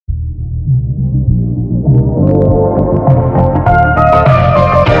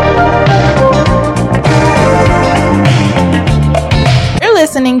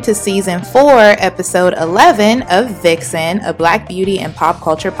listening to Season 4, Episode 11 of Vixen, a Black beauty and pop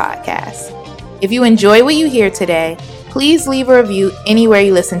culture podcast. If you enjoy what you hear today, please leave a review anywhere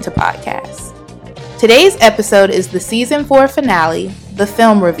you listen to podcasts. Today's episode is the Season 4 finale, the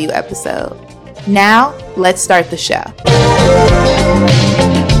film review episode. Now, let's start the show.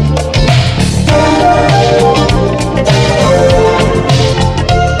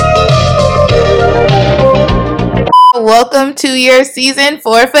 Welcome to your Season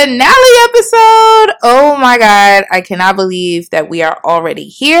 4 finale episode. Oh my God, I cannot believe that we are already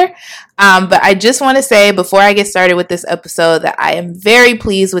here. But I just want to say before I get started with this episode that I am very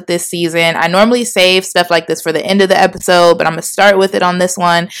pleased with this season. I normally save stuff like this for the end of the episode, but I'm going to start with it on this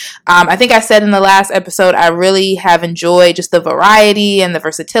one. I think I said in the last episode, I really have enjoyed just the variety and the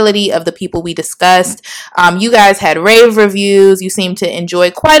versatility of the people we discussed. You guys had rave reviews. You seem to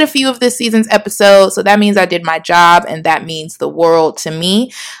enjoy quite a few of this season's episodes. So that means I did my job, and that means the world to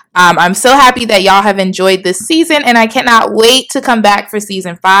me. I'm so happy that y'all have enjoyed this season, and I cannot wait to come back for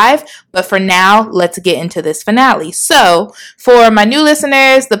Season 5. But for now, let's get into this finale. So, for my new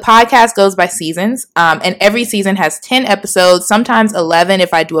listeners, the podcast goes by seasons, and every season has 10 episodes, sometimes 11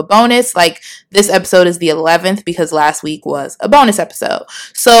 if I do a bonus. Like, this episode is the 11th because last week was a bonus episode.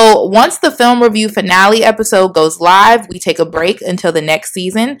 So, once the film review finale episode goes live, we take a break until the next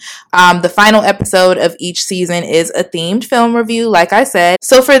season. The final episode of each season is a themed film review, like I said.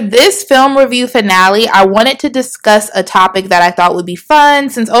 So, for this film review finale, I wanted to discuss a topic that I thought would be fun,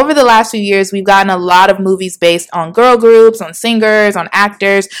 since over the last few years, we've gotten a lot of movies based on girl groups, on singers, on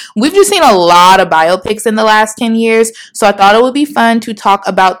actors. We've just seen a lot of biopics in the last 10 years, so I thought it would be fun to talk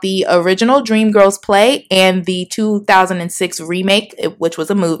about the original Dreamgirls play and the 2006 remake, which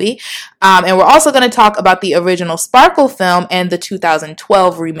was a movie. And we're also going to talk about the original Sparkle film and the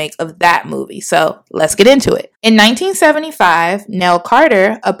 2012 remake of that movie. So let's get into it. In 1975, Nell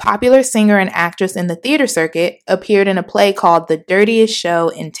Carter, a popular singer and actress in the theater circuit, appeared in a play called The Dirtiest Show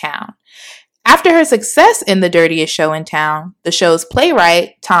in Town. After her success in The Dirtiest Show in Town, the show's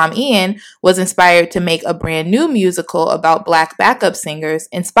playwright, Tom Eyen, was inspired to make a brand new musical about Black backup singers,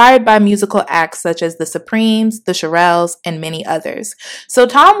 inspired by musical acts such as the Supremes, the Shirelles, and many others. So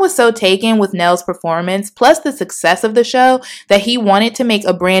Tom was so taken with Nell's performance, plus the success of the show, that he wanted to make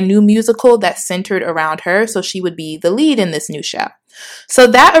a brand new musical that centered around her, so she would be the lead in this new show. So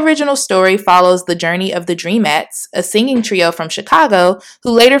that original story follows the journey of the Dreamettes, a singing trio from Chicago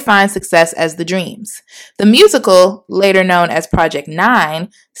who later find success as the Dreams. The musical, later known as Project 9,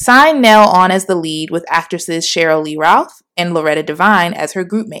 signed Nell on as the lead with actresses Cheryl Lee Ralph and Loretta Devine as her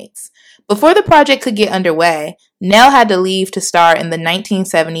group mates. Before the project could get underway, Nell had to leave to star in the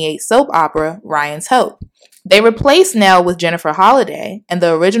 1978 soap opera Ryan's Hope. They replaced Nell with Jennifer Holliday, and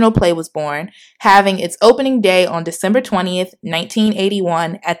the original play was born, having its opening day on December 20th,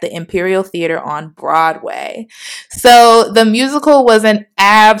 1981 at the Imperial Theater on Broadway. So the musical was an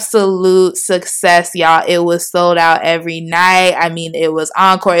absolute success, y'all. It was sold out every night. I mean, it was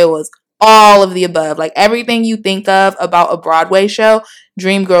encore. It was all of the above. Like everything you think of about a Broadway show,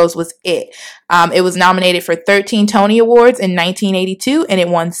 Dreamgirls was it. It was nominated for 13 Tony Awards in 1982, and it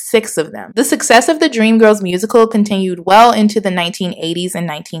won 6 of them. The success of the Dreamgirls musical continued well into the 1980s and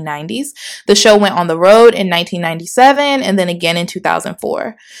 1990s. The show went on the road in 1997 and then again in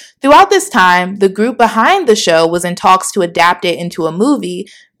 2004. Throughout this time, the group behind the show was in talks to adapt it into a movie,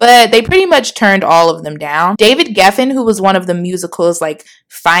 but they pretty much turned all of them down. David Geffen, who was one of the musical's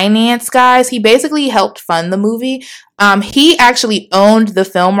finance guys, he basically helped fund the movie. He actually owned the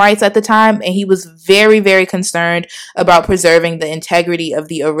film rights at the time, and he was very, very concerned about preserving the integrity of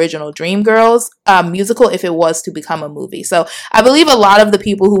the original Dreamgirls musical if it was to become a movie. So I believe a lot of the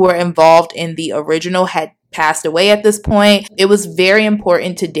people who were involved in the original had passed away at this point. It was very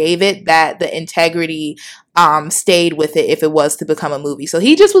important to David that the integrity stayed with it if it was to become a movie. So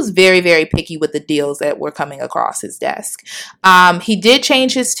he just was very, very picky with the deals that were coming across his desk. He did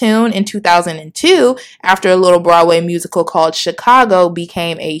change his tune in 2002 after a little Broadway musical called Chicago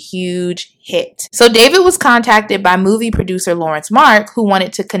became a huge hit. So David was contacted by movie producer Lawrence Mark, who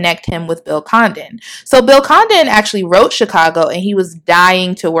wanted to connect him with Bill Condon. So Bill Condon actually wrote Chicago, and he was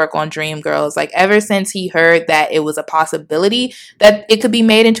dying to work on Dreamgirls. Ever since he heard that it was a possibility that it could be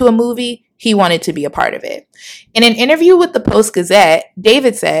made into a movie, he wanted to be a part of it. In an interview with the Post-Gazette,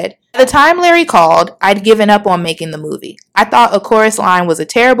 David said, By the time Larry called, I'd given up on making the movie. I thought A Chorus Line was a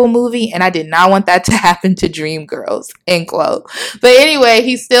terrible movie, and I did not want that to happen to Dreamgirls, end quote. But anyway,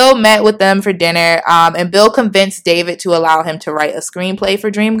 he still met with them for dinner, and Bill convinced David to allow him to write a screenplay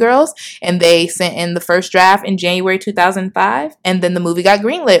for Dreamgirls, and they sent in the first draft in January 2005, and then the movie got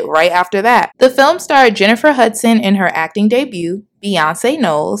greenlit right after that. The film starred Jennifer Hudson in her acting debut, Beyonce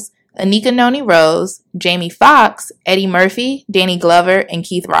Knowles, Anika Noni Rose, Jamie Foxx, Eddie Murphy, Danny Glover, and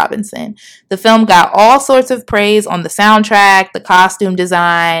Keith Robinson. The film got all sorts of praise on the soundtrack, the costume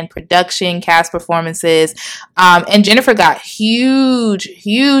design, production, cast performances, and Jennifer got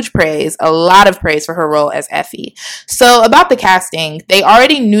huge praise, a lot of praise for her role as Effie. So about the casting, they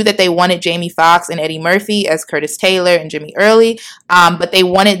already knew that they wanted Jamie Foxx and Eddie Murphy as Curtis Taylor and Jimmy Early, but they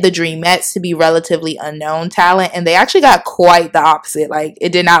wanted the Dreamettes to be relatively unknown talent, and they actually got quite the opposite. Like,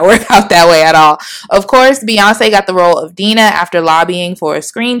 it did not work out that way at all. Of course, Beyonce got the role of Dina after lobbying for a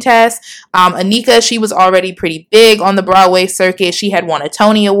screen test. Anika, she was already pretty big on the Broadway circuit. She had won a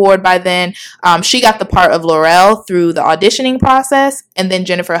Tony Award by then. She got the part of Laurel through the auditioning process. And then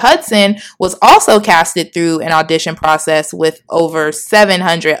Jennifer Hudson was also casted through an audition process with over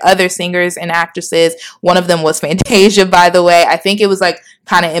 700 other singers and actresses. One of them was Fantasia, by the way. I think it was like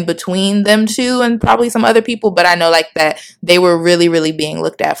kind of in between them two and probably some other people, but I know like that they were really being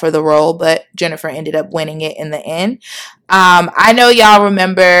looked at for the role, but Jennifer ended up winning it in the end. I know y'all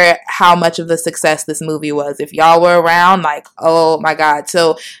remember how much of a success this movie was. If y'all were around, like, oh my God.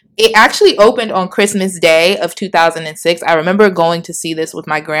 So it actually opened on Christmas Day of 2006. I remember going to see this with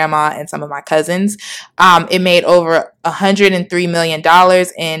my grandma and some of my cousins. It made over $103 million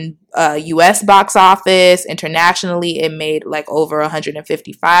in US box office. Internationally, it made like over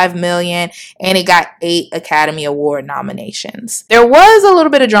 155 million, and it got 8 Academy Award nominations. There was a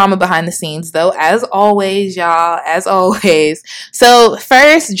little bit of drama behind the scenes though, as always, y'all, as always. So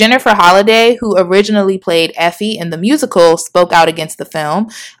first, Jennifer Holliday, who originally played Effie in the musical, spoke out against the film.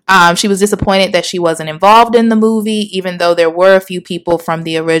 She was disappointed that she wasn't involved in the movie, even though there were a few people from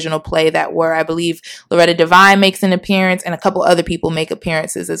the original play that were. I believe Loretta Devine makes an appearance, and a couple other people make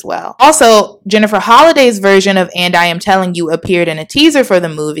appearances as well. Also, Jennifer Holliday's version of And I Am Telling You appeared in a teaser for the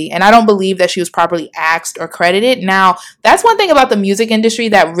movie, and I don't believe that she was properly asked or credited. Now, that's one thing about the music industry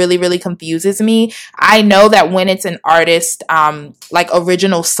that really confuses me. I know that when it's an artist, like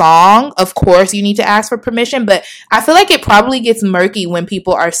original song, of course you need to ask for permission, but I feel like it probably gets murky when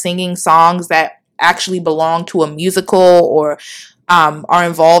people are singing songs that actually belong to a musical or are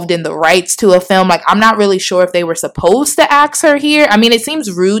involved in the rights to a film. Like, I'm not really sure if they were supposed to ask her here. I mean, it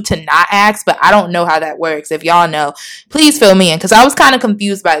seems rude to not ask, but I don't know how that works. If y'all know, please fill me in, because I was kind of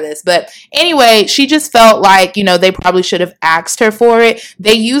confused by this. But anyway, she just felt like, you know, they probably should have asked her for it.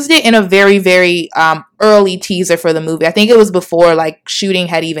 They used it in a very early teaser for the movie. I think it was before like shooting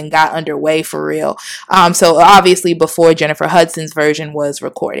had even got underway for real. So obviously before Jennifer Hudson's version was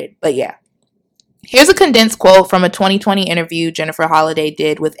recorded. But yeah. Here's a condensed quote from a 2020 interview Jennifer Holliday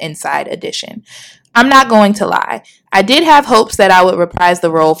did with Inside Edition. I'm not going to lie. I did have hopes that I would reprise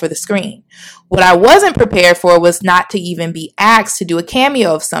the role for the screen. What I wasn't prepared for was not to even be asked to do a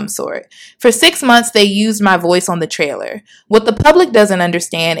cameo of some sort. For 6 months, they used my voice on the trailer. What the public doesn't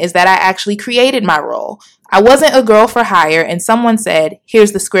understand is that I actually created my role. I wasn't a girl for hire, and someone said,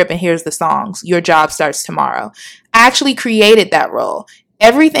 here's the script and here's the songs. Your job starts tomorrow. I actually created that role.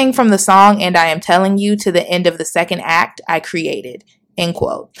 Everything from the song And I Am Telling You to the end of the second act, I created. End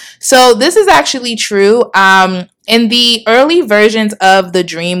quote. So this is actually true. In the early versions of the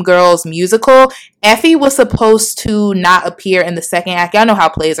Dreamgirls musical, Effie was supposed to not appear in the second act. Y'all know how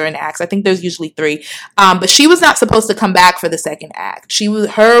plays are in acts. I think there's usually 3. But she was not supposed to come back for the second act.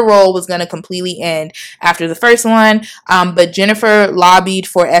 Her role was going to completely end after the first one. But Jennifer lobbied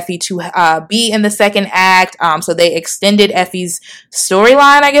for Effie to be in the second act. So they extended Effie's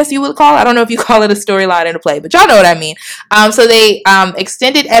storyline, I guess you would call it. I don't know if you call it a storyline in a play, but y'all know what I mean. So they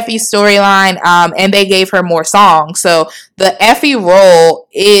extended Effie's storyline, and they gave her more songs. So the Effie role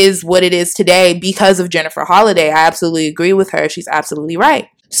is what it is today because of Jennifer Holliday. I absolutely agree with her. She's absolutely right.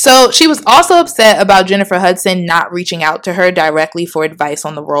 So she was also upset about Jennifer Hudson not reaching out to her directly for advice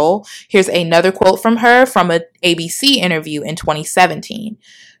on the role. Here's another quote from her from an ABC interview in 2017.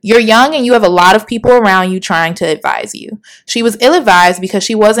 You're young and you have a lot of people around you trying to advise you. She was ill-advised because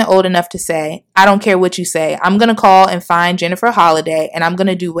she wasn't old enough to say, I don't care what you say. I'm going to call and find Jennifer Holliday and I'm going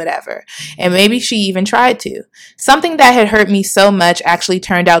to do whatever. And maybe she even tried to. Something that had hurt me so much actually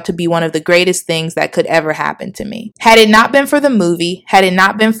turned out to be one of the greatest things that could ever happen to me. Had it not been for the movie, had it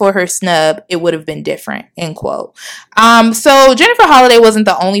not been for her snub, it would have been different, end quote. So Jennifer Holliday wasn't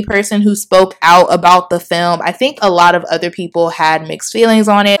the only person who spoke out about the film. I think a lot of other people had mixed feelings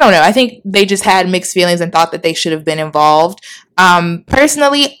on it. I don't know. I think they just had mixed feelings and thought that they should have been involved.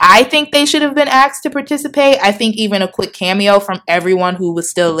 Personally, I think they should have been asked to participate. I think even a quick cameo from everyone who was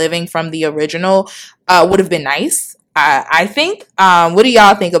still living from the original would have been nice. I think. What do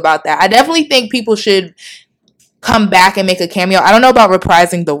y'all think about that? I definitely think people should come back and make a cameo. I don't know about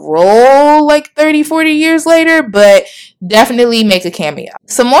reprising the role like 30, 40 years later, but definitely make a cameo.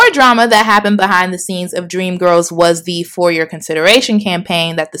 Some more drama that happened behind the scenes of Dreamgirls was the For Your Consideration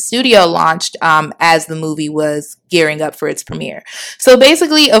campaign that the studio launched as the movie was gearing up for its premiere. So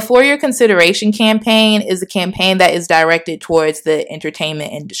basically, a For Your Consideration campaign is a campaign that is directed towards the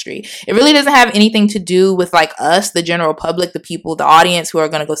entertainment industry. It really doesn't have anything to do with like us, the general public, the people, the audience who are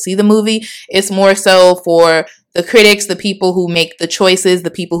going to go see the movie. It's more so for the critics, the people who make the choices, the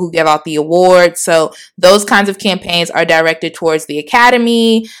people who give out the awards. So those kinds of campaigns are directed towards the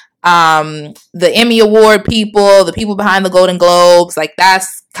Academy, the Emmy Award people, the people behind the Golden Globes. Like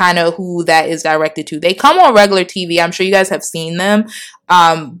that's kind of who that is directed to. They come on regular TV. I'm sure you guys have seen them.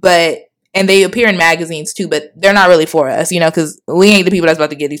 And they appear in magazines too, but they're not really for us, because we ain't the people that's about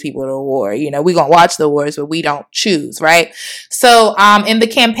to give these people the award. We gonna watch the awards, but we don't choose, right? So, in the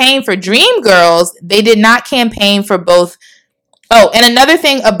campaign for Dreamgirls, they did not campaign for both. Oh, and another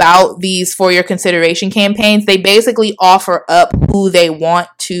thing about these For Your Consideration campaigns, they basically offer up who they want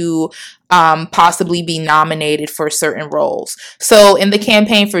to possibly be nominated for certain roles. So in the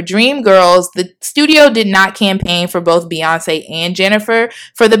campaign for Dreamgirls, the studio did not campaign for both Beyonce and Jennifer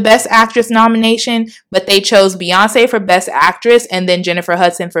for the Best Actress nomination, but they chose Beyonce for Best Actress and then Jennifer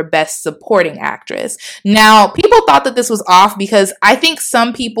Hudson for Best Supporting Actress. Now, people thought that this was off because I think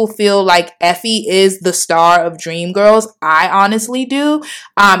some people feel like Effie is the star of Dreamgirls. I honestly do.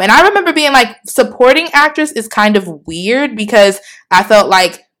 And I remember being like, supporting actress is kind of weird because I felt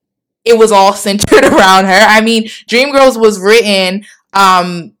like it was all centered around her. I mean, Dreamgirls was written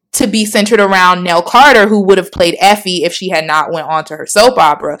to be centered around Nell Carter, who would have played Effie if she had not went on to her soap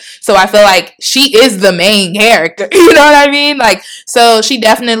opera. So I feel like she is the main character. You know what I mean? Like, so she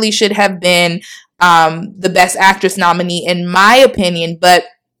definitely should have been the Best Actress nominee, in my opinion. But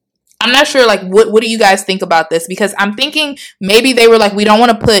I'm not sure, like, what do you guys think about this? Because I'm thinking maybe they were like, we don't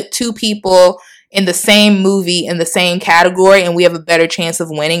want to put two people in the same movie in the same category and we have a better chance of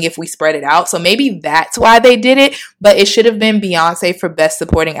winning if we spread it out. So maybe that's why they did it, but it should have been Beyonce for Best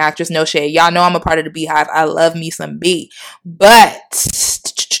Supporting Actress. No shade. Y'all know I'm a part of the Beehive. I love me some B. But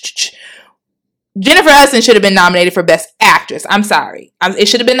Jennifer Hudson should have been nominated for Best Actress. I'm sorry. It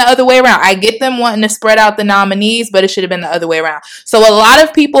should have been the other way around. I get them wanting to spread out the nominees, but it should have been the other way around. So a lot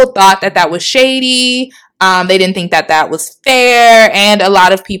of people thought that was shady. They didn't think that was fair. And a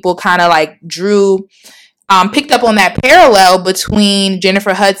lot of people kind of like picked up on that parallel between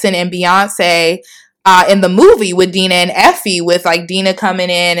Jennifer Hudson and Beyonce in the movie with Dina and Effie, with like Dina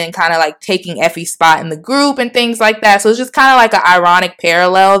coming in and kind of like taking Effie's spot in the group and things like that. So it's just kind of like an ironic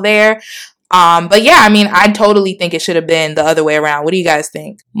parallel there. But yeah, I mean, I totally think it should have been the other way around. What do you guys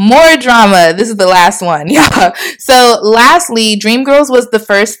think? More drama. This is the last one. Yeah. So lastly, Dreamgirls was the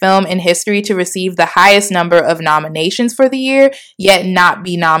first film in history to receive the highest number of nominations for the year, yet not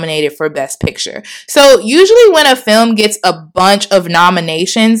be nominated for Best Picture. So usually when a film gets a bunch of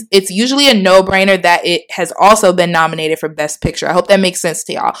nominations, it's usually a no-brainer that it has also been nominated for Best Picture. I hope that makes sense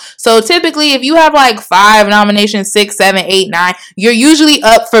to y'all. So typically, if you have like 5 nominations, 6, 7, 8, 9, you're usually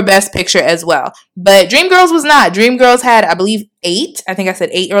up for Best Picture as well. But Dreamgirls was not. Dreamgirls had, I believe, 8. I think I said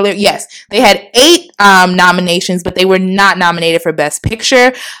 8 earlier. Yes, they had 8 nominations, but they were not nominated for Best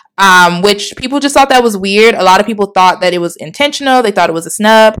Picture, which people just thought that was weird. A lot of people thought that it was intentional. They thought it was a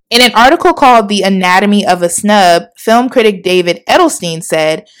snub. In an article called The Anatomy of a Snub, film critic David Edelstein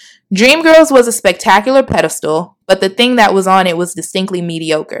said, Dreamgirls was a spectacular pedestal, but the thing that was on it was distinctly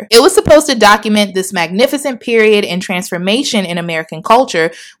mediocre. It was supposed to document this magnificent period and transformation in American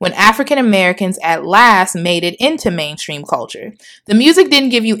culture when African Americans at last made it into mainstream culture. The music didn't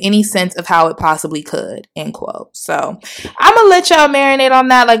give you any sense of how it possibly could, end quote. So I'm gonna let y'all marinate on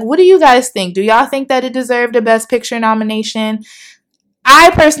that. Like, what do you guys think? Do y'all think that it deserved a Best Picture nomination?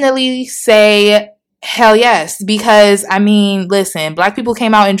 I personally say hell yes, because I mean, listen, Black people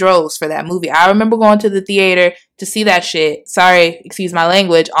came out in droves for that movie. I remember going to the theater to see that shit, sorry, excuse my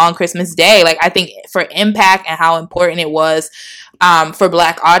language, on Christmas Day. Like, I think for impact and how important it was for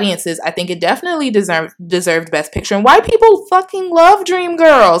Black audiences, I think it definitely deserved Best Picture. And white people fucking love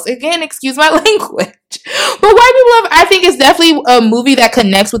Dreamgirls. Again, excuse my language. But white people I think it's definitely a movie that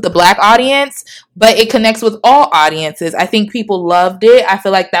connects with the Black audience, but it connects with all audiences. I think people loved it. I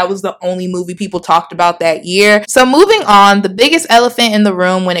feel like that was the only movie people talked about that year. So moving on, the biggest elephant in the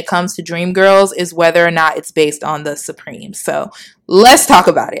room when it comes to Dreamgirls is whether or not it's based on the Supremes. So let's talk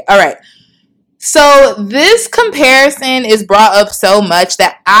about it. All right. So this comparison is brought up so much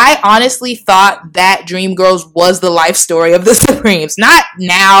that I honestly thought that Dreamgirls was the life story of the Supremes. Not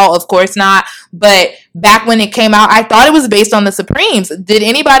now, of course not, but back when it came out, I thought it was based on the Supremes. Did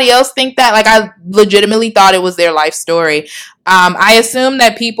anybody else think that? Like, I legitimately thought it was their life story. I assume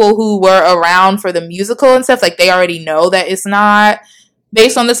that people who were around for the musical and stuff, like, they already know that it's not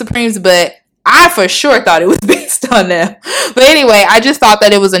based on the Supremes, but I for sure thought it was based on them. But anyway, I just thought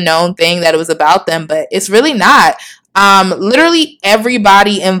that it was a known thing, that it was about them, but it's really not. Literally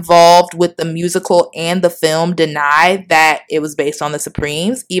everybody involved with the musical and the film denied that it was based on the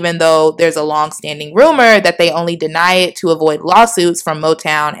Supremes, even though there's a long-standing rumor that they only deny it to avoid lawsuits from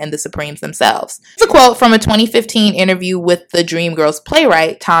Motown and the Supremes themselves. It's a quote from a 2015 interview with the Dreamgirls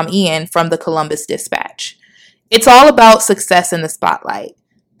playwright, Tom Ean, from the Columbus Dispatch. "It's all about success in the spotlight.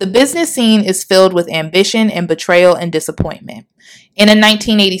 The business scene is filled with ambition and betrayal and disappointment." In a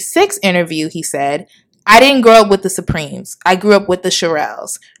 1986 interview, he said, "I didn't grow up with the Supremes. I grew up with the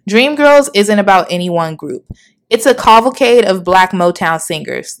Shirelles. Dreamgirls isn't about any one group. It's a cavalcade of Black Motown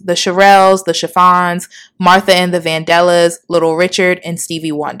singers, the Shirelles, the Chiffons, Martha and the Vandellas, Little Richard, and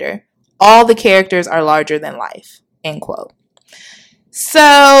Stevie Wonder. All the characters are larger than life." End quote.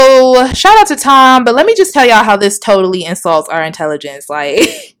 So, shout out to Tom, but let me just tell y'all how this totally insults our intelligence. Like,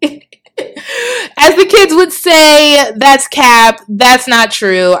 as the kids would say, that's cap, that's not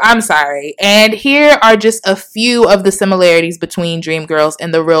true, I'm sorry. And here are just a few of the similarities between Dreamgirls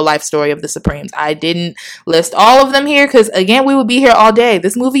and the real life story of the Supremes. I didn't list all of them here because, again, we would be here all day.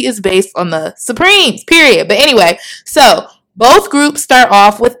 This movie is based on the Supremes, period. But anyway, so both groups start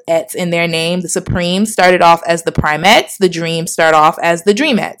off with "ettes" in their name. The Supremes started off as the Primettes. The Dreams start off as the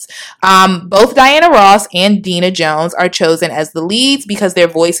Dreamettes. Both Diana Ross and Deena Jones are chosen as the leads because their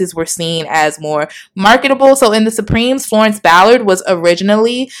voices were seen as more marketable. So in the Supremes, Florence Ballard was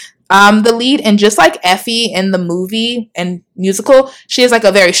originally the lead, and just like Effie in the movie and musical, she has like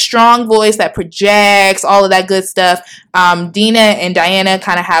a very strong voice that projects all of that good stuff. Deena and Diana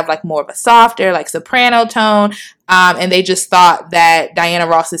kind of have like more of a softer, like soprano tone, and they just thought that Diana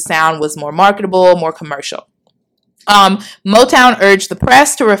Ross's sound was more marketable, more commercial. Motown urged the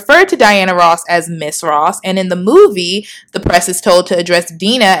press to refer to Diana Ross as Miss Ross, and in the movie, the press is told to address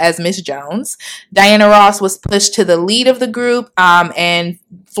Deena as Miss Jones. Diana Ross was pushed to the lead of the group, and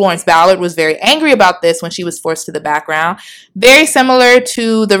Florence Ballard was very angry about this when she was forced to the background. Very similar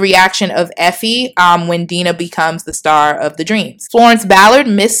to the reaction of Effie when Deena becomes the star of The Dreams. Florence Ballard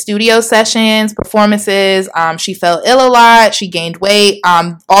missed studio sessions, performances. She fell ill a lot. She gained weight.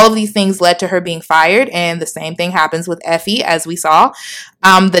 All of these things led to her being fired, and the same thing happens with Effie, as we saw.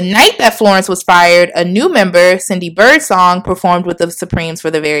 The night that Florence was fired, a new member, Cindy Birdsong, performed with the Supremes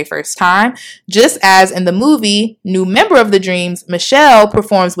for the very first time. Just as in the movie, new member of The Dreams, Michelle,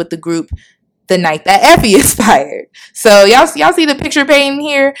 performs with the group the night that Effie is fired. So y'all see the picture painting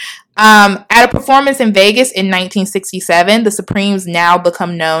here? At a performance in Vegas in 1967, the Supremes now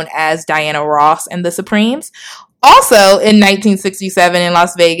become known as Diana Ross and the Supremes. Also in 1967 in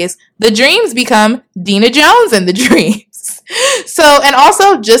Las Vegas, the Dreams become Deena Jones and the Dreams. So, and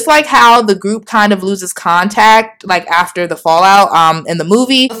also just like how the group kind of loses contact like after the fallout in the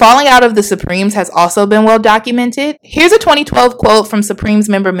movie, the falling out of the Supremes has also been well documented. Here's a 2012 quote from Supremes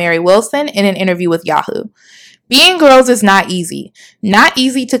member Mary Wilson in an interview with Yahoo. "Being girls is not easy. Not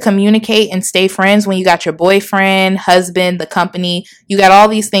easy to communicate and stay friends when you got your boyfriend, husband, the company. You got all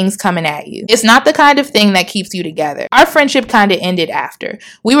these things coming at you. It's not the kind of thing that keeps you together. Our friendship kind of ended after.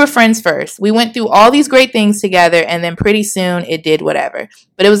 We were friends first. We went through all these great things together, and then pretty soon it did whatever.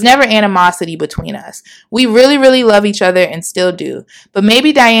 But it was never animosity between us. We really, really love each other and still do. But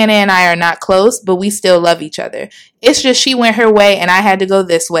maybe Diana and I are not close, but we still love each other. It's just she went her way and I had to go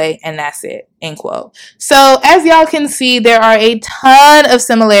this way, and that's it." End quote. So as y'all can see, there are a ton of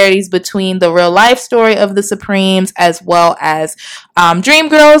similarities between the real life story of the Supremes as well as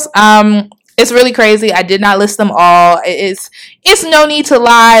Dreamgirls. It's really crazy. I did not list them all. It's no need to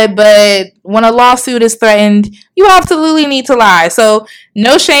lie, but when a lawsuit is threatened, you absolutely need to lie. So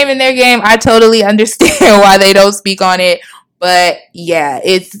no shame in their game. I totally understand why they don't speak on it. But yeah,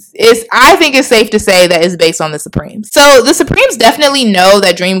 it's I think it's safe to say that it's based on the Supremes. So the Supremes definitely know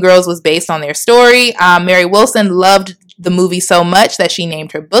that Dreamgirls was based on their story. Mary Wilson loved the movie so much that she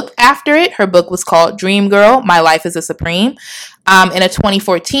named her book after it. Her book was called Dream Girl, My Life as a Supreme. In a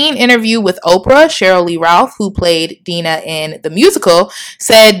 2014 interview with Oprah, Cheryl Lee Ralph, who played Dina in the musical,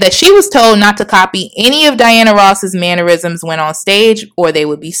 said that she was told not to copy any of Diana Ross's mannerisms when on stage or they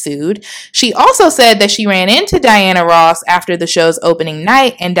would be sued. She also said that she ran into Diana Ross after the show's opening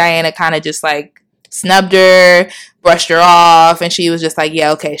night, and Diana kind of just like snubbed her, brushed her off, and she was just like,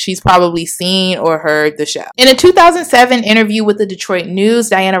 yeah, okay, she's probably seen or heard the show. In a 2007 interview with the Detroit News,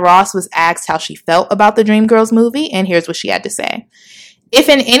 Diana Ross was asked how she felt about the Dreamgirls movie, and here's what she had to say. If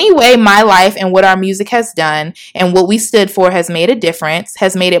in any way my life and what our music has done and what we stood for has made a difference,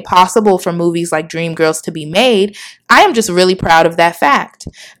 has made it possible for movies like Dreamgirls to be made, I am just really proud of that fact.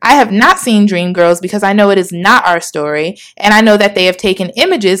 I have not seen Dreamgirls because I know it is not our story, and I know that they have taken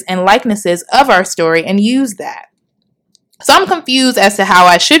images and likenesses of our story and used that. So I'm confused as to how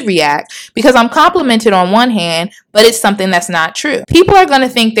I should react because I'm complimented on one hand, but it's something that's not true. People are going to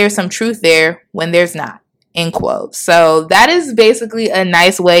think there's some truth there when there's not. End quote. So that is basically a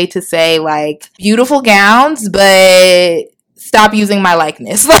nice way to say, like, beautiful gowns, but stop using my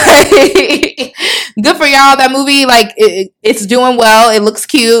likeness. Like, good for y'all. That movie, like, it's doing well. It looks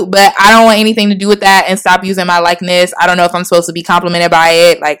cute, but I don't want anything to do with that, and stop using my likeness. I don't know if I'm supposed to be complimented by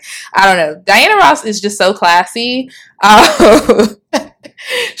it. Like, I don't know. Diana Ross is just so classy.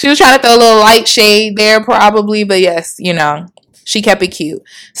 She was trying to throw a little light shade there probably, but yes, you know, she kept it cute.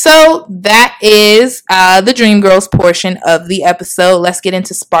 So that is the Dreamgirls portion of the episode. Let's get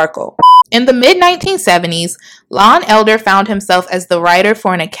into Sparkle. In the mid-1970s, Lon Elder found himself as the writer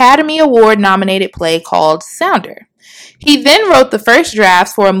for an Academy Award-nominated play called Sounder. He then wrote the first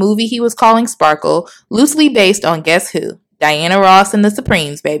drafts for a movie he was calling Sparkle, loosely based on guess who? Diana Ross and the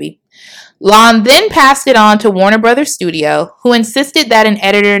Supremes, baby. Lon then passed it on to Warner Brothers Studio, who insisted that an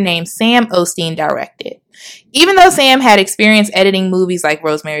editor named Sam Osteen direct it. Even though Sam had experience editing movies like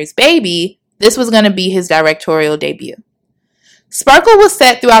Rosemary's Baby, this was going to be his directorial debut. Sparkle was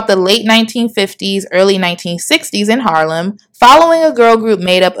set throughout the late 1950s, early 1960s in Harlem, following a girl group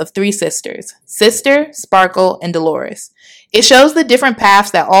made up of three sisters, Sister, Sparkle, and Dolores. It shows the different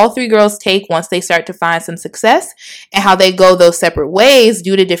paths that all three girls take once they start to find some success and how they go those separate ways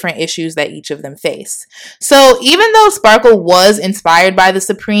due to different issues that each of them face. So even though Sparkle was inspired by the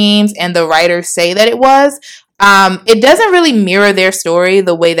Supremes and the writers say that it was, it doesn't really mirror their story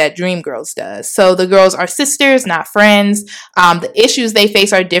the way that Dreamgirls does. So the girls are sisters, not friends. The issues they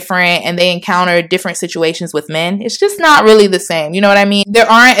face are different and they encounter different situations with men. It's just not really the same. You know what I mean? There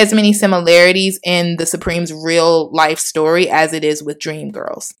aren't as many similarities in the Supremes' real life story as it is with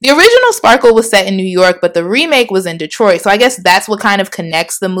Dreamgirls. The original Sparkle was set in New York, but the remake was in Detroit. So I guess that's what kind of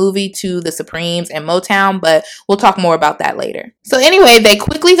connects the movie to the Supremes and Motown, but we'll talk more about that later. So anyway, they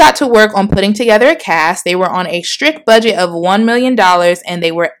quickly got to work on putting together a cast. They were on a strict budget of $1 million, and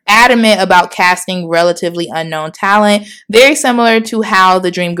they were adamant about casting relatively unknown talent, very similar to how the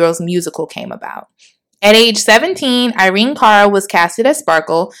Dreamgirls musical came about. At age 17, Irene Cara was casted as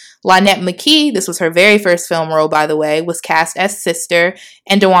Sparkle. Lynette McKee, this was her very first film role, by the way, was cast as Sister,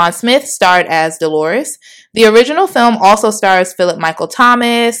 and DeJuan Smith starred as Dolores. The original film also stars Philip Michael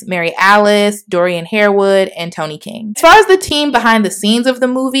Thomas, Mary Alice, Dorian Harewood, and Tony King. As far as the team behind the scenes of the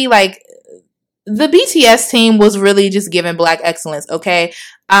movie, like, the BTS team was really just given black excellence, okay?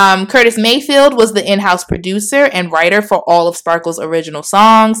 Curtis Mayfield was the in-house producer and writer for all of Sparkle's original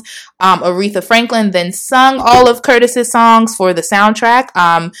songs. Aretha Franklin then sung all of Curtis's songs for the soundtrack.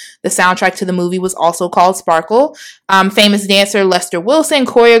 The soundtrack to the movie was also called Sparkle. Famous dancer Lester Wilson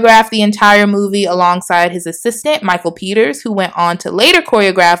choreographed the entire movie alongside his assistant, Michael Peters, who went on to later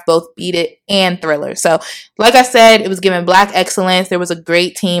choreograph both Beat It and Thriller. So, like I said, it was given black excellence. There was a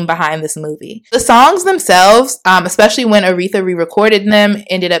great team behind this movie. The songs themselves, especially when Aretha re-recorded them,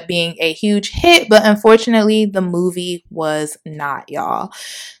 ended up being a huge hit, but unfortunately, the movie was not, y'all.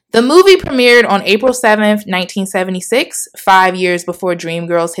 The movie premiered on April 7th, 1976, 5 years before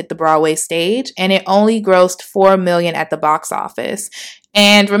Dreamgirls hit the Broadway stage, and it only grossed $4 million at the box office.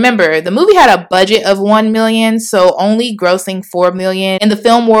 And remember, the movie had a budget of $1 million, so only grossing $4 million. In the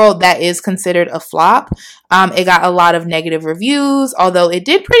film world, that is considered a flop. It got a lot of negative reviews, although it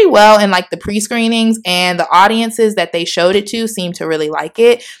did pretty well in like the pre-screenings, and the audiences that they showed it to seemed to really like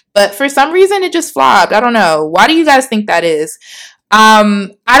it. But for some reason, it just flopped. I don't know. Why do you guys think that is?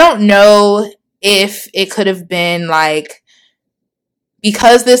 I don't know if it could have been like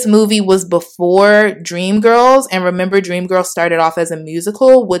because this movie was before Dreamgirls, and remember Dreamgirls started off as a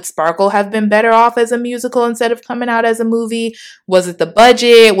musical, would Sparkle have been better off as a musical instead of coming out as a movie? Was it the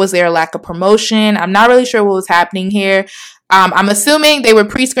budget? Was there a lack of promotion? I'm not really sure what was happening here. I'm assuming they were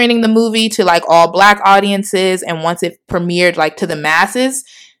pre-screening the movie to like all Black audiences, and once it premiered like to the masses,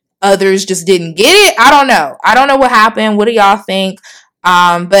 others just didn't get it. I don't know what happened. What do y'all think?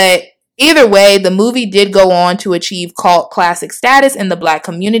 But either way, the movie did go on to achieve cult classic status in the Black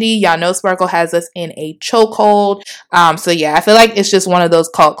community. Y'all know Sparkle has us in a chokehold. So yeah, I feel like it's just one of those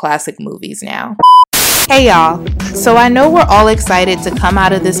cult classic movies now. Hey y'all, so I know we're all excited to come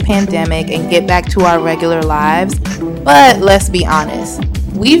out of this pandemic and get back to our regular lives, but let's be honest,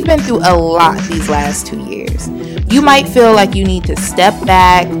 we've been through a lot these last 2 years. You might feel like you need to step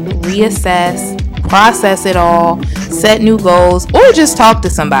back, reassess, process it all, set new goals, or just talk to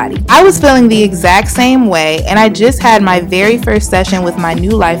somebody. I was feeling the exact same way, and I just had my very first session with my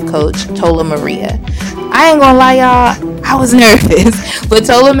new life coach, Tola Maria. I ain't gonna lie, y'all, I was nervous, but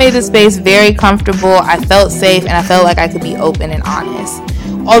Tola made the space very comfortable. I felt safe, and I felt like I could be open and honest.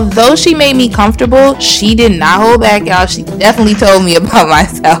 Although she made me comfortable, she did not hold back, y'all. She definitely told me about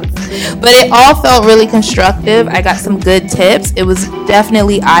myself. But it all felt really constructive. I got some good tips. It was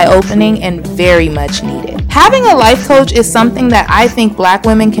definitely eye-opening and very much needed. Having a life coach is something that I think Black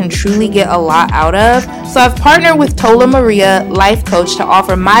women can truly get a lot out of. So I've partnered with Tola Maria, life coach, to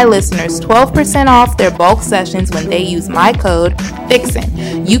offer my listeners 12% off their bulk sessions when they use my code,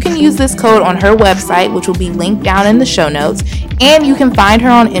 VIXEN. You can use this code on her website, which will be linked down in the show notes. And you can find her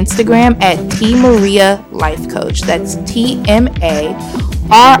on Instagram at T Maria Life Coach. That's TMARIA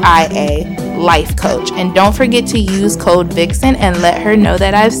Life Coach. And don't forget to use code VIXEN and let her know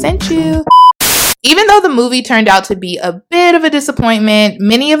that I've sent you. Even though the movie turned out to be a bit of a disappointment,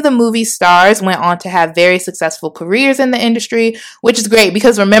 many of the movie's stars went on to have very successful careers in the industry, which is great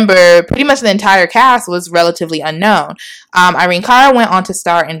because remember, pretty much the entire cast was relatively unknown. Irene Cara went on to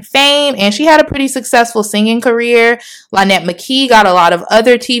star in Fame, and she had a pretty successful singing career. Lynette McKee got a lot of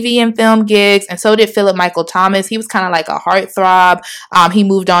other TV and film gigs, and so did Philip Michael Thomas. He was kind of like a heartthrob. He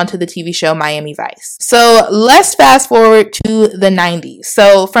moved on to the TV show Miami Vice. So let's fast forward to the 90s.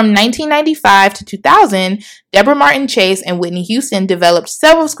 So from 1995 to 2000, Deborah Martin Chase and Whitney Houston developed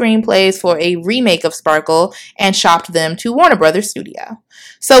several screenplays for a remake of Sparkle and shopped them to Warner Brothers Studio.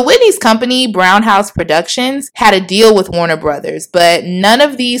 So Whitney's company, Brown House Productions, had a deal with Warner Brothers, but none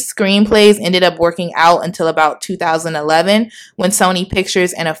of these screenplays ended up working out until about 2011 when Sony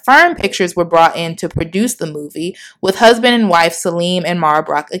Pictures and Affirm Pictures were brought in to produce the movie with husband and wife Salim and Mara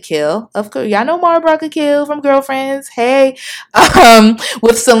Brock Akil. Of course, y'all know Mara Brock Akil from Girlfriends. Hey.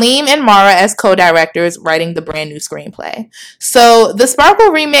 With Salim and Mara as co-directors writing the brand new screenplay. So the Sparkle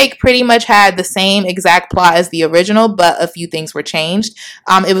remake pretty much had the same exact plot as the original, but a few things were changed.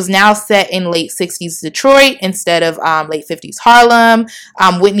 It was now set in late 60s Detroit instead of late 50s Harlem.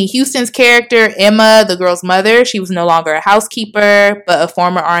 Whitney Houston's character, Emma, the girl's mother, she was no longer a housekeeper, but a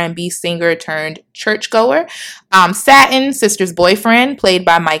former R&B singer turned churchgoer. Satin, Sister's boyfriend, played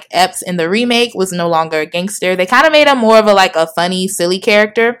by Mike Epps in the remake, was no longer a gangster. They kind of made him more of a funny, silly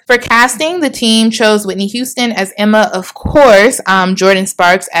character. For casting, the team chose Whitney Houston as Emma, of course, Jordan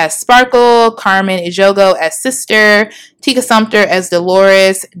Sparks as Sparkle, Carmen Ejogo as Sister, Tika Sumpter as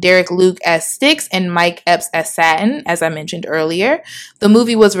Dolores, Derek Luke as Styx, and Mike Epps as Satin, as I mentioned earlier. The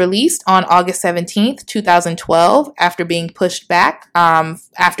movie was released on August 17th, 2012, after being pushed back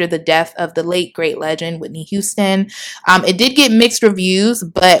after the death of the late great legend Whitney Houston. It did get mixed reviews,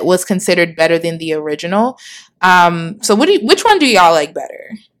 but was considered better than the original. So which one do y'all like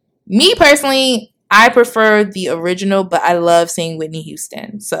better? Me personally, I prefer the original, but I love seeing Whitney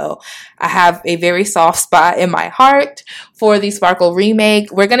Houston. So I have a very soft spot in my heart for the Sparkle remake.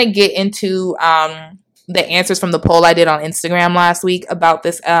 We're going to get into the answers from the poll I did on Instagram last week about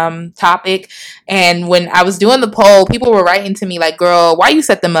this topic. And when I was doing the poll, people were writing to me like, girl, why you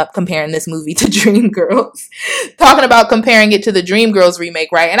set them up comparing this movie to Dreamgirls? Talking about comparing it to the Dreamgirls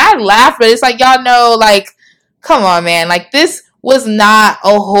remake, right? And I laughed, but it's like, y'all know, come on, man. This was not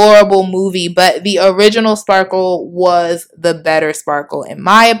a horrible movie, but the original Sparkle was the better Sparkle in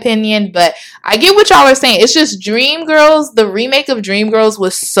my opinion. But I get what y'all are saying. It's just Dreamgirls, the remake of Dreamgirls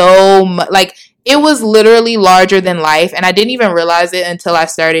was so it was literally larger than life, and I didn't even realize it until I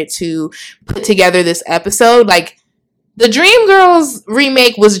started to put together this episode. The Dreamgirls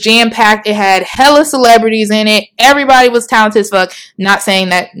remake was jam-packed. It had hella celebrities in it. Everybody was talented as fuck. Not saying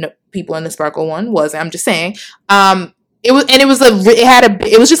that people in the Sparkle one wasn't. I'm just saying. It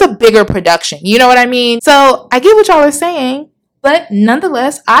was just a bigger production. You know what I mean? So I get what y'all are saying, but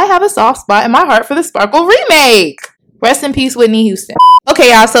nonetheless, I have a soft spot in my heart for the Sparkle remake. Rest in peace, Whitney Houston.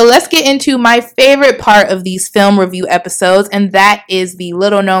 Okay, y'all, so let's get into my favorite part of these film review episodes, and that is the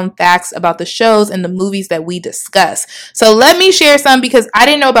little known facts about the shows and the movies that we discuss. So let me share some because I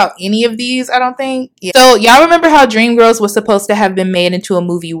didn't know about any of these, I don't think. Yeah. So y'all remember how Dreamgirls was supposed to have been made into a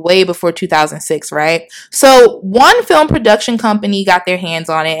movie way before 2006, right? So one film production company got their hands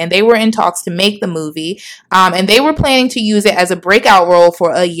on it, and they were in talks to make the movie, and they were planning to use it as a breakout role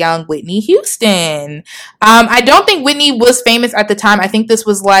for a young Whitney Houston. I don't think Whitney was famous at the time. I think this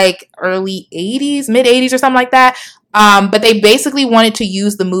was like early 80s, mid 80s or something like that. But they basically wanted to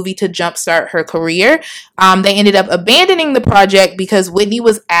use the movie to jumpstart her career. They ended up abandoning the project because Whitney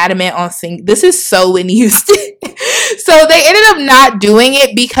was adamant on singing. This is so Whitney Houston. So they ended up not doing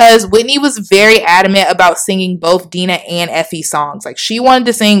it because Whitney was very adamant about singing both Dina and Effie songs. Like, she wanted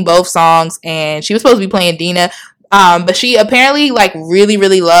to sing both songs, and she was supposed to be playing Dina. But she apparently like really,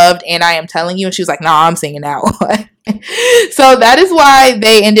 really loved And I Am Telling You. And she was like, nah, I'm singing that one. So that is why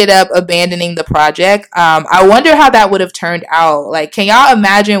they ended up abandoning the project. I wonder how that would have turned out. Like, can y'all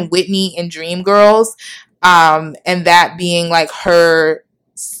imagine Whitney in Dreamgirls? And that being like her,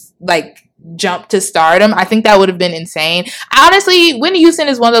 like, jump to stardom. I think that would have been insane. Honestly, Whitney Houston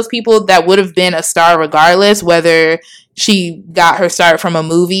is one of those people that would have been a star regardless, whether she got her start from a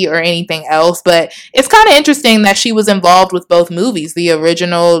movie or anything else. But it's kind of interesting that she was involved with both movies, the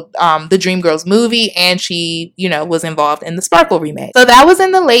original, the Dreamgirls movie, and she, you know, was involved in the Sparkle remake. So that was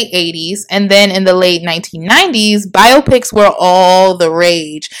in the late 80s. And then in the late 1990s, biopics were all the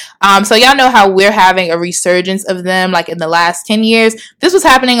rage. So y'all know how we're having a resurgence of them, like in the last 10 years. This was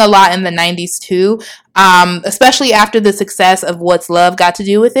happening a lot in the 90s too. Especially after the success of What's Love Got to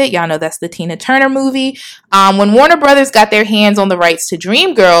Do with It. Y'all know that's the Tina Turner movie. When Warner Brothers got their hands on the rights to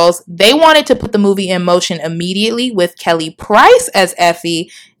Dreamgirls, they wanted to put the movie in motion immediately with Kelly Price as Effie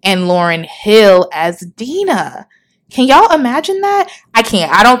and Lauryn Hill as Dina. Can y'all imagine that? I can't.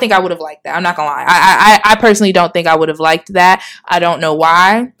 I don't think I would have liked that. I'm not gonna lie. I personally don't think I would have liked that. I don't know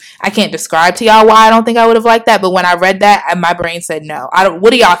why. I can't describe to y'all why I don't think I would have liked that. But when I read that, my brain said no.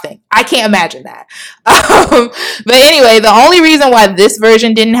 What do y'all think? I can't imagine that. But anyway, the only reason why this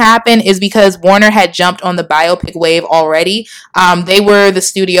version didn't happen is because Warner had jumped on the biopic wave already. They were the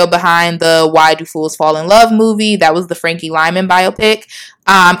studio behind the Why Do Fools Fall in Love movie. That was the Frankie Lyman biopic.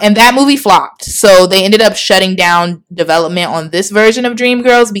 And that movie flopped. So they ended up shutting down development on this version of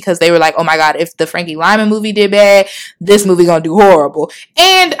Dreamgirls because they were like, oh my God, if the Frankie Lyman movie did bad, this movie gonna do horrible.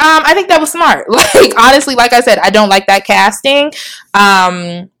 And I think that was smart. Like, honestly, like I said, I don't like that casting.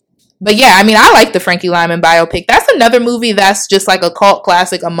 But yeah, I mean, I like the Frankie Lyman biopic. That's another movie that's just like a cult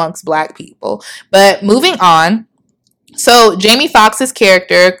classic amongst Black people. But moving on. So Jamie Foxx's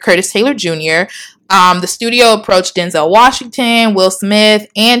character, Curtis Taylor Jr., the studio approached Denzel Washington, Will Smith,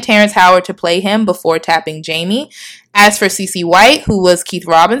 and Terrence Howard to play him before tapping Jamie. As for CeCe White, who was Keith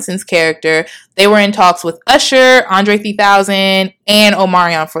Robinson's character, they were in talks with Usher, Andre 3000, and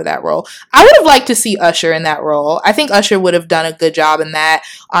Omarion for that role. I would have liked to see Usher in that role. I think Usher would have done a good job in that.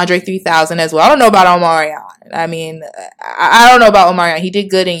 Andre 3000 as well. I don't know about Omarion. I mean, I don't know about Omarion. He did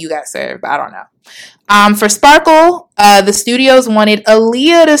good in You Got Served, but I don't know. For Sparkle, the studios wanted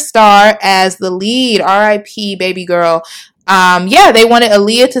Aaliyah to star as the lead. R.I.P. baby girl. They wanted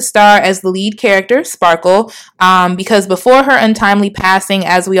Aaliyah to star as the lead character, Sparkle, because before her untimely passing,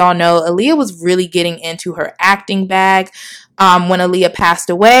 as we all know, Aaliyah was really getting into her acting bag. When Aaliyah passed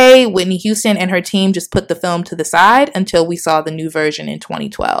away, Whitney Houston and her team just put the film to the side until we saw the new version in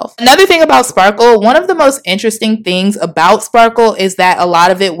 2012. Another thing about Sparkle, one of the most interesting things about Sparkle is that a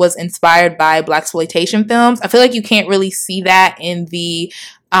lot of it was inspired by blaxploitation films. I feel like you can't really see that in the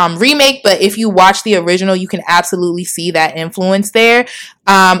remake, but if you watch the original, you can absolutely see that influence there.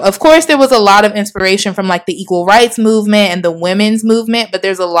 Of course, there was a lot of inspiration from like the equal rights movement and the women's movement, but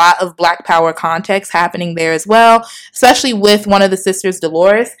there's a lot of Black Power context happening there as well, especially with one of the sisters,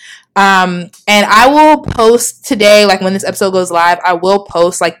 Dolores. And I will post today, like when this episode goes live, I will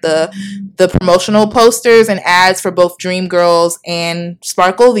post like the promotional posters and ads for both Dreamgirls and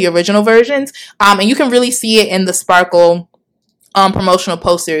Sparkle, the original versions. And you can really see it in the Sparkle promotional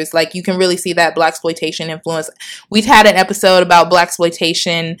posters. Like, you can really see that blaxploitation influence. We've had an episode about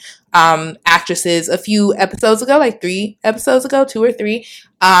blaxploitation actresses a few episodes ago, like 3 episodes ago, 2 or 3.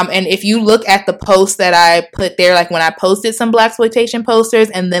 And if you look at the posts that I put there, like when I posted some blaxploitation posters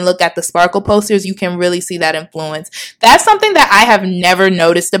and then look at the Sparkle posters, you can really see that influence. That's something that I have never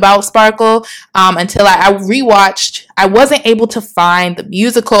noticed about Sparkle until I rewatched. I wasn't able to find the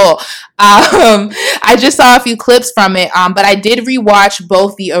musical. I just saw a few clips from it, but I did rewatch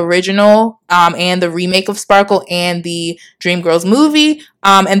both the original and the remake of Sparkle and the Dreamgirls movie.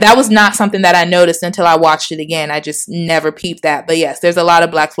 And that was not something that I noticed until I watched it again. I just never peeped that. But yes, there's a lot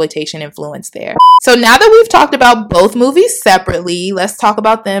of blaxploitation influence there. So now that we've talked about both movies separately, let's talk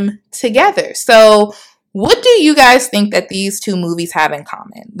about them together. So what do you guys think that these two movies have in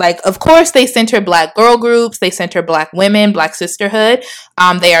common? Like, of course, they center Black girl groups. They center Black women, Black sisterhood.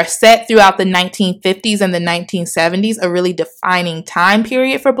 They are set throughout the 1950s and the 1970s, a really defining time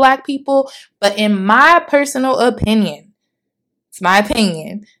period for Black people. But in my personal opinion, it's my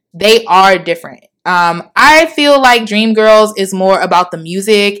opinion, they are different. I feel like Dreamgirls is more about the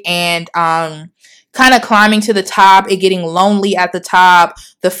music and kind of climbing to the top, it getting lonely at the top,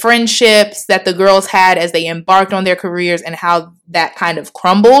 the friendships that the girls had as they embarked on their careers and how that kind of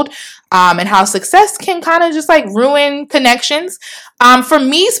crumbled, and how success can kind of just like ruin connections. For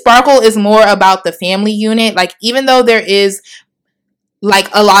me, Sparkle is more about the family unit. Like, even though there is like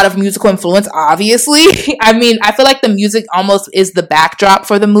a lot of musical influence, obviously. I mean, I feel like the music almost is the backdrop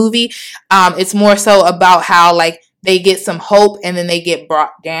for the movie. It's more so about how like they get some hope and then they get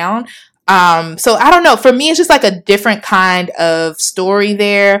brought down. So I don't know. For me, it's just like a different kind of story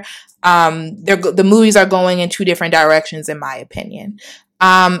there. The movies are going in two different directions, in my opinion.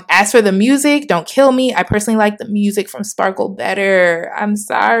 As for the music, don't kill me. I personally like the music from Sparkle better. I'm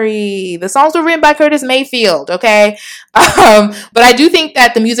sorry. The songs were written by Curtis Mayfield, okay? But I do think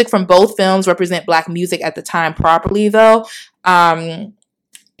that the music from both films represent Black music at the time properly, though.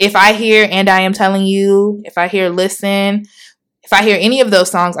 If I hear And I Am Telling You, if I hear Listen, if I hear any of those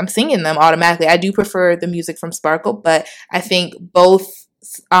songs, I'm singing them automatically. I do prefer the music from Sparkle, but I think both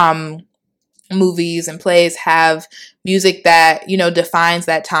movies and plays have music that, you know, defines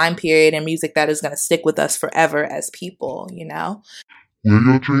that time period and music that is going to stick with us forever as people, you know? We're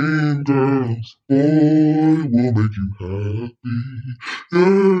your dream girls, boy, we'll make you happy. Yeah,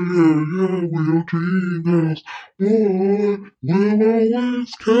 we're your dream girls, boy, we'll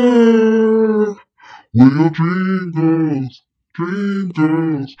always care. We're your dream girls, dream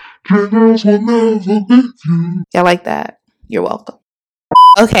girls, dream girls will never leave you. Yeah, like that. You're welcome.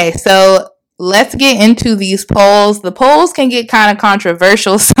 Okay, so let's get into these polls. The polls can get kind of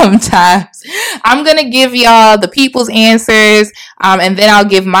controversial sometimes. I'm going to give y'all the people's answers, and then I'll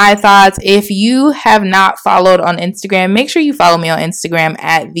give my thoughts. If you have not followed on Instagram, make sure you follow me on Instagram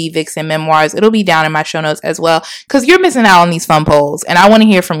at The Vixen Memoirs. It'll be down in my show notes as well, because you're missing out on these fun polls, and I want to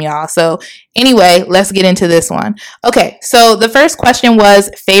hear from y'all. So anyway, let's get into this one. Okay, so the first question was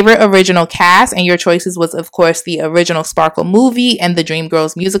favorite original cast, and your choices was, of course, the original Sparkle movie and the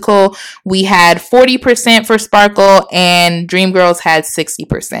Dreamgirls musical. We had 40% for Sparkle, and Dreamgirls had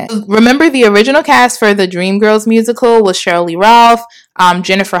 60%. Remember, the original cast for the Dreamgirls musical was Sheryl Lee Ralph,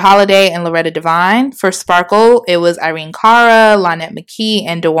 Jennifer Holliday, and Loretta Devine. For Sparkle, it was Irene Cara, Lonette McKee,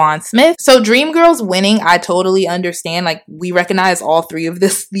 and DeJuan Smith. So Dreamgirls winning, I totally understand. Like, we recognize all three of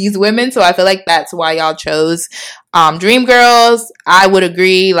these women, so I feel like that's why y'all chose Dreamgirls. I would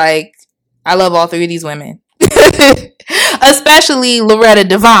agree. Like, I love all three of these women. Especially Loretta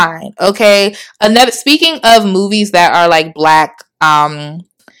Devine, okay? Speaking of movies that are like black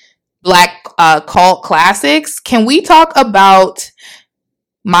cult classics, can we talk about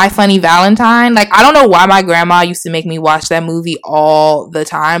My Funny Valentine? Like, I don't know why my grandma used to make me watch that movie all the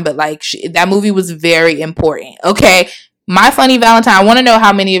time, but like that movie was very important, okay? My Funny Valentine. I want to know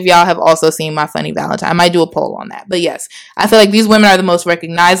how many of y'all have also seen My Funny Valentine. I might do a poll on that. But yes, I feel like these women are the most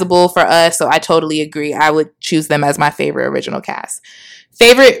recognizable for us, so I totally agree. I would choose them as my favorite original cast.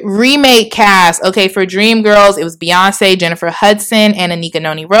 Favorite remake cast. Okay, for Dreamgirls, it was Beyonce, Jennifer Hudson, and Anika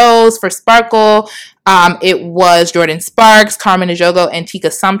Noni Rose. For Sparkle, it was Jordan Sparks, Carmen Ejogo, and Tika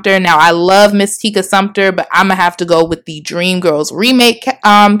Sumpter. Now, I love Miss Tika Sumpter, but I'm going to have to go with the Dreamgirls remake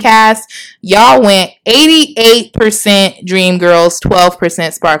cast. Y'all went 88% Dreamgirls,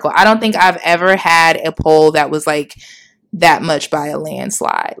 12% Sparkle. I don't think I've ever had a poll that was like that much by a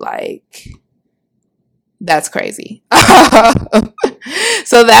landslide. Like, that's crazy.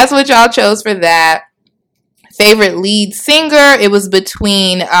 So that's what y'all chose for that. Favorite lead singer, it was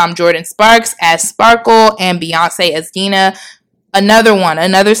between Jordan Sparks as Sparkle and Beyonce as Dina.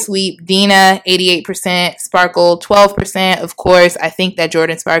 Another sweep. Dina, 88%. Sparkle, 12%. Of course, I think that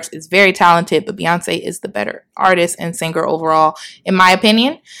Jordan Sparks is very talented, but Beyonce is the better artist and singer overall, in my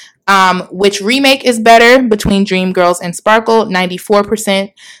opinion. Which remake is better between Dreamgirls and Sparkle?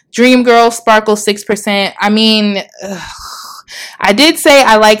 94%. Dreamgirls, Sparkle, 6%. I mean, I did say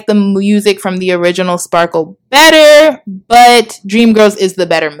I like the music from the original Sparkle better, but Dreamgirls is the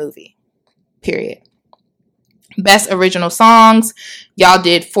better movie. Period. Best original songs, y'all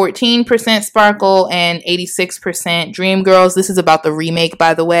did 14% Sparkle and 86% Dreamgirls. This is about the remake,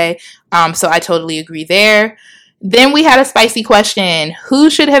 by the way. So I totally agree there. Then we had a spicy question. Who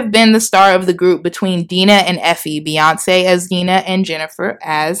should have been the star of the group between Dina and Effie? Beyonce as Dina and Jennifer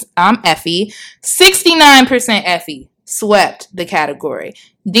as Effie. 69% Effie swept the category.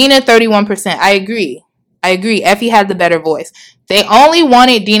 Dina, 31%. I agree. Effie had the better voice. They only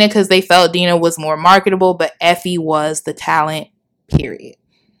wanted Dina because they felt Dina was more marketable, but Effie was the talent, period.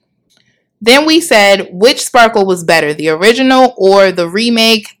 Then we said, which Sparkle was better, the original or the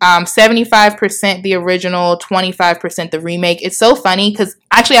remake? 75% the original, 25% the remake. It's so funny because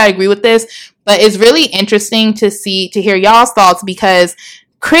actually I agree with this, but it's really interesting to hear y'all's thoughts because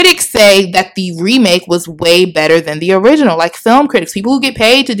critics say that the remake was way better than the original. Like film critics, people who get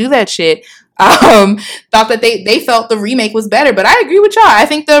paid to do that shit, thought that they felt the remake was better. But I agree with y'all. I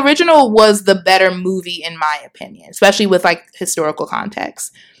think the original was the better movie in my opinion, especially with like historical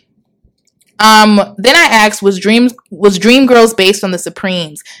context. Then I asked, was Dreamgirls based on the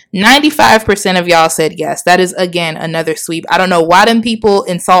Supremes? 95% of y'all said yes. That is, again, another sweep. I don't know why them people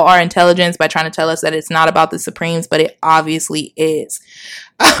insult our intelligence by trying to tell us that it's not about the Supremes, but it obviously is.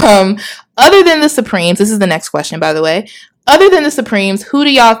 Other than the Supremes, this is the next question, by the way. Other than the Supremes, who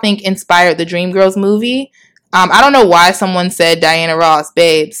do y'all think inspired the Dreamgirls movie? I don't know why someone said Diana Ross.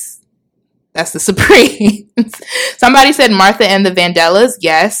 Babes, that's the Supremes. Somebody said Martha and the Vandellas.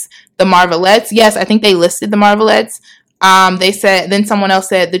 Yes. The Marvelettes. Yes, I think they listed the Marvelettes. They said, then someone else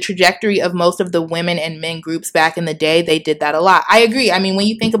said the trajectory of most of the women and men groups back in the day, they did that a lot. I agree. I mean, when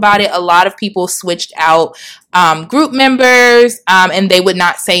you think about it, a lot of people switched out group members and they would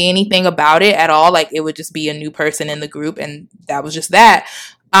not say anything about it at all. Like it would just be a new person in the group and that was just that.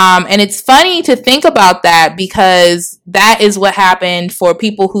 And it's funny to think about that because that is what happened for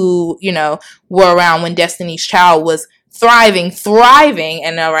people who, you know, were around when Destiny's Child was thriving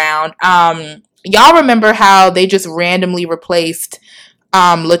and around. Y'all remember how they just randomly replaced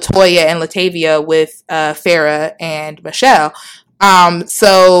LaToya and Latavia with Farrah and Michelle.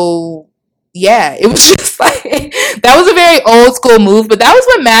 So yeah, it was just like that was a very old school move, but that was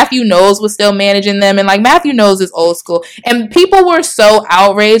when Matthew Knowles was still managing them, and like Matthew Knowles is old school, and people were so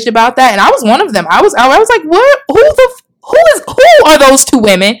outraged about that, and I was one of them. I was like, what? Who are those two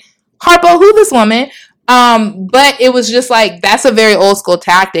women? Harpo, who this woman? But it was just like, that's a very old school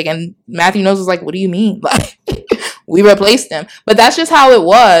tactic. And Matthew Knowles was like, what do you mean? Like, we replaced them. But that's just how it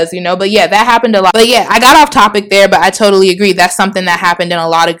was, you know? But yeah, that happened a lot. But yeah, I got off topic there, but I totally agree. That's something that happened in a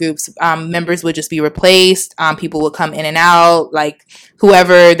lot of groups. Members would just be replaced. People would come in and out. Like,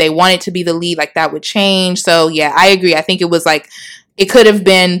 whoever they wanted to be the lead, like, that would change. So yeah, I agree. I think it was like, it could have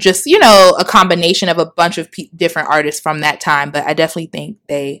been just, you know, a combination of a bunch of different artists from that time. But I definitely think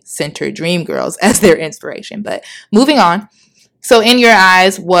they centered Dreamgirls as their inspiration. But moving on. So In Your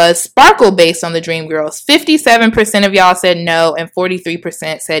Eyes was Sparkle based on the Dreamgirls. 57% of y'all said no and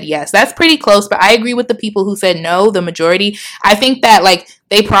 43% said yes. That's pretty close, but I agree with the people who said no, the majority. I think that like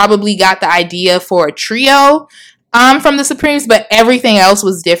they probably got the idea for a trio from the Supremes, but everything else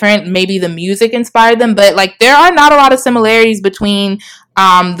was different. Maybe the music inspired them, but like there are not a lot of similarities between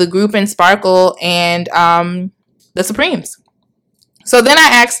the group in Sparkle and the Supremes. So then I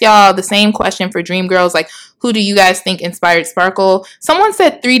asked y'all the same question for Dreamgirls, like, who do you guys think inspired Sparkle? Someone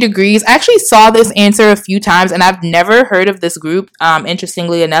said 3 Degrees. I actually saw this answer a few times, and I've never heard of this group,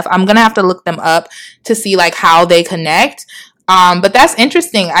 interestingly enough. I'm going to have to look them up to see, like, how they connect. But that's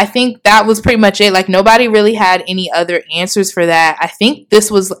interesting. I think that was pretty much it. Like, nobody really had any other answers for that. I think this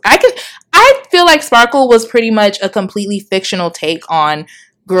was... I feel like Sparkle was pretty much a completely fictional take on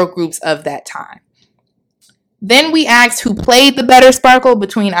girl groups of that time. Then we asked who played the better Sparkle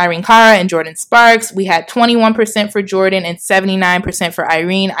between Irene Cara and Jordin Sparks. We had 21% for Jordin and 79% for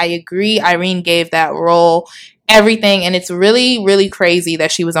Irene. I agree. Irene gave that role everything, and it's really, really crazy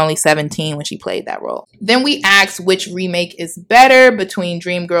that she was only 17 when she played that role. Then we asked which remake is better between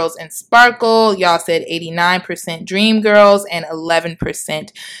Dreamgirls and Sparkle. Y'all said 89% Dreamgirls and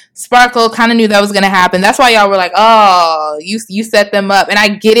 11% Sparkle. Kind of knew that was going to happen. That's why y'all were like, oh, you set them up. And I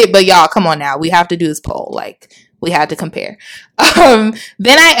get it, but y'all, come on now. We have to do this poll. Like, we had to compare. Then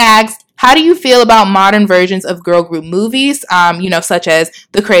I asked, how do you feel about modern versions of girl group movies, such as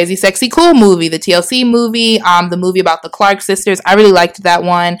the Crazy Sexy Cool movie, the TLC movie, the movie about the Clark sisters? I really liked that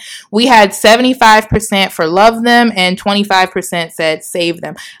one. We had 75% for love them and 25% said save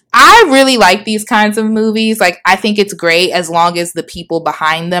them. I really like these kinds of movies. Like, I think it's great as long as the people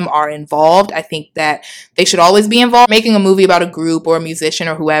behind them are involved. I think that they should always be involved. Making a movie about a group or a musician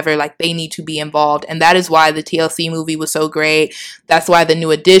or whoever, like, they need to be involved. And that is why the TLC movie was so great. That's why the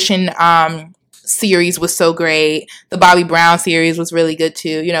New Edition series was so great. The Bobby Brown series was really good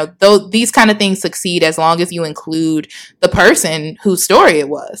too. You know, these kind of things succeed as long as you include the person whose story it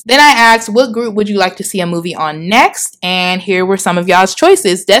was. Then I asked, what group would you like to see a movie on next? And here were some of y'all's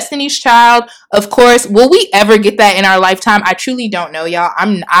choices. Destiny's Child, of course. Will we ever get that in our lifetime? I truly don't know, y'all.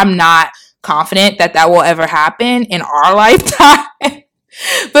 I'm not confident that will ever happen in our lifetime.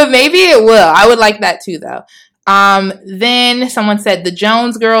 But maybe it will. I would like that too, though. Then someone said the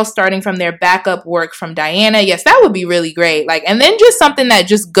Jones Girls, starting from their backup work from Diana. Yes, that would be really great. Like, and then just something that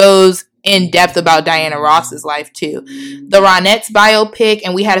just goes in depth about Diana Ross's life too. The Ronettes biopic,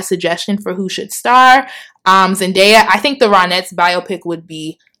 and we had a suggestion for who should star. Zendaya. I think the Ronettes biopic would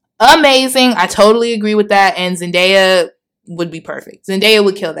be amazing. I totally agree with that. And Zendaya would be perfect. Zendaya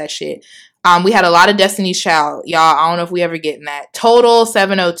would kill that shit. We had a lot of Destiny's Child, y'all. I don't know if we ever get in that. Total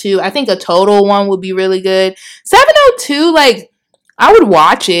 702. I think a Total one would be really good. 702, like, I would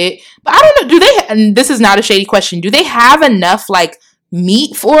watch it, but I don't know. Do they? And this is not a shady question. Do they have enough like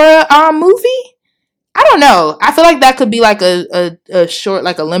meat for a movie? I don't know. I feel like that could be like a short,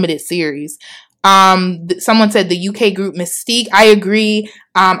 like a limited series. Someone said the UK group Mystique. I agree.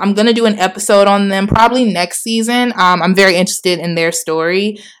 I'm gonna do an episode on them probably next season. I'm very interested in their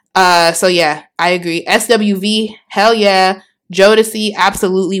story. So yeah, I agree. SWV, hell yeah. Jodeci,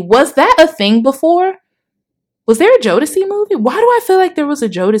 absolutely. Was that a thing before? Was there a Jodeci movie? Why do I feel like there was a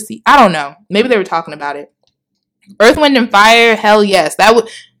Jodeci? I don't know. Maybe they were talking about it. Earth, Wind, and Fire, hell yes. I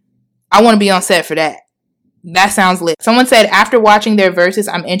want to be on set for that. That sounds lit. Someone said, after watching their verses,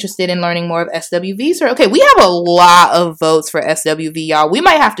 I'm interested in learning more of SWV. So, okay, we have a lot of votes for SWV, y'all. We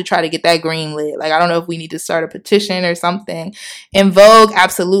might have to try to get that green lit. Like, I don't know if we need to start a petition or something. In Vogue,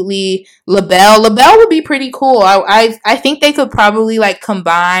 absolutely. LaBelle would be pretty cool. I think they could probably, like,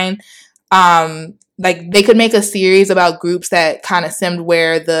 combine, like, they could make a series about groups that kind of stemmed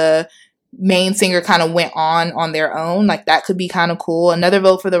where the main singer kind of went on their own. Like, that could be kind of cool. Another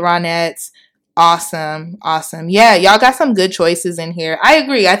vote for the Ronettes. Awesome. Yeah, y'all got some good choices in here. I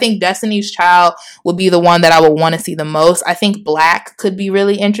agree. I think Destiny's Child will be the one that I would want to see the most. I think Black could be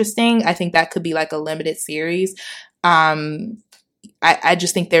really interesting. I think that could be like a limited series. I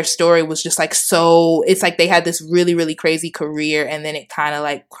just think their story was just like so, it's like they had this really, really crazy career and then it kind of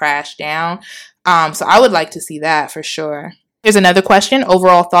like crashed down. So I would like to see that for sure. Here's another question.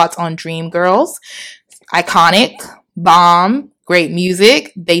 Overall thoughts on Dreamgirls. Iconic, bomb, great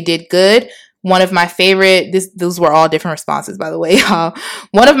music. They did good. One of my favorite, those were all different responses, by the way.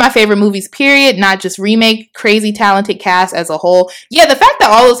 One of my favorite movies, period. Not just remake, crazy talented cast as a whole. Yeah, the fact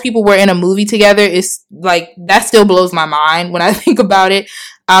that all those people were in a movie together is like, that still blows my mind when I think about it.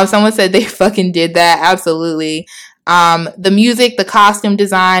 Someone said they fucking did that. Absolutely. The music, the costume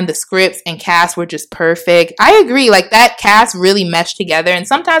design, the scripts, and cast were just perfect. I agree. Like, that cast really meshed together. And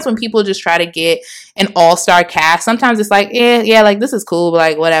sometimes when people just try to get an all-star cast, sometimes it's like, yeah, like, this is cool, but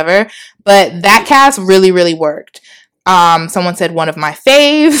like, whatever. But that cast really, really worked. Someone said one of my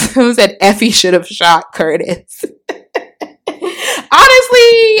faves. Who said Effie should have shot Curtis.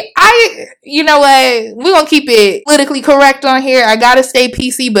 Honestly, you know what? We're going to keep it politically correct on here. I got to stay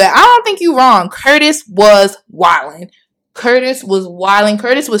PC, but I don't think you're wrong. Curtis was wilding. Curtis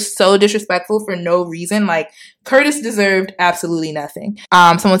was so disrespectful for no reason. Like, Curtis deserved absolutely nothing.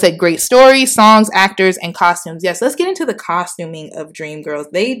 Someone said great stories, songs, actors, and costumes. Yes, let's get into the costuming of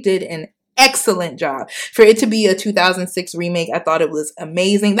Dreamgirls. They did an excellent job. For it to be a 2006 remake, I thought it was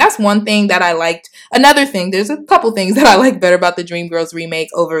amazing. That's one thing that I liked. Another thing, there's a couple things that I like better about the Dreamgirls remake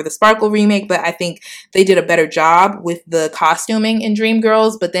over the Sparkle remake, but I think they did a better job with the costuming in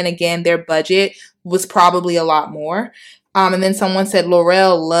Dreamgirls. But then again, their budget was probably a lot more. And then someone said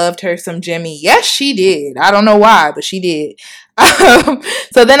Laurel loved her some Jimmy. Yes, she did. I don't know why, but she did.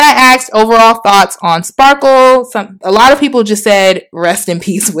 So then I asked overall thoughts on Sparkle. A lot of people just said, rest in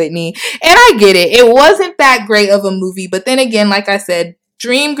peace, Whitney. And I get it. It wasn't that great of a movie. But then again, like I said,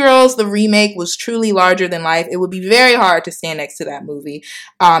 Dreamgirls, the remake, was truly larger than life. It would be very hard to stand next to that movie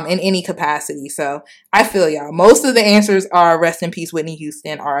in any capacity. So I feel y'all. Most of the answers are rest in peace, Whitney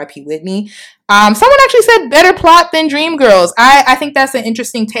Houston, R.I.P. Whitney. Someone actually said better plot than Dreamgirls. I think that's an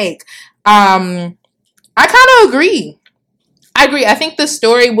interesting take. I kind of agree. I think the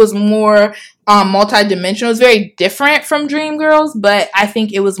story was more multi-dimensional. It was very different from Dreamgirls, but I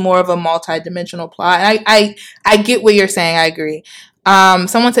think it was more of a multi-dimensional plot. I get what you're saying. I agree.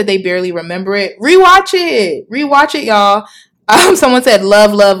 Someone said they barely remember it. Rewatch it, y'all. Someone said,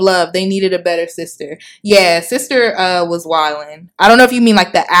 love, love, love. They needed a better sister. Yeah, sister was wildin'. I don't know if you mean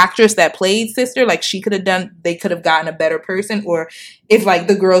like the actress that played sister, like they could have gotten a better person, or if like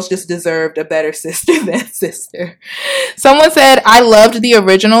the girls just deserved a better sister than sister. Someone said, I loved the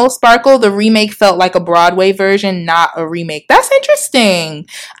original Sparkle. The remake felt like a Broadway version, not a remake. That's interesting.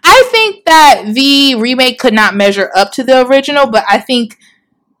 I think that the remake could not measure up to the original, but I think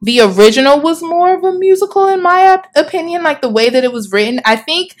the original was more of a musical in my opinion, like the way that it was written. I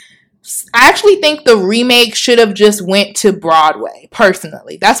actually think the remake should have just went to Broadway,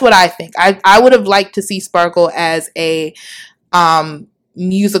 personally. That's what I think. I would have liked to see Sparkle as a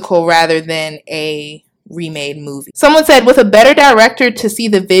musical rather than a remade movie. Someone said, with a better director to see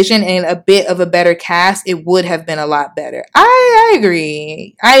the vision and a bit of a better cast, it would have been a lot better. I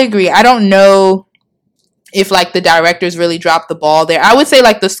agree. I don't know if like the directors really dropped the ball there. I would say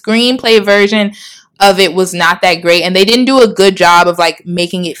like the screenplay version of it was not that great, and they didn't do a good job of like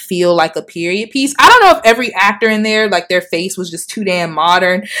making it feel like a period piece. I don't know if every actor in there, like their face was just too damn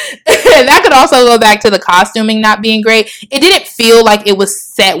modern. And that could also go back to the costuming not being great. It didn't feel like it was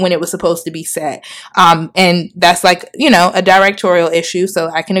set when it was supposed to be set. And that's like, a directorial issue. So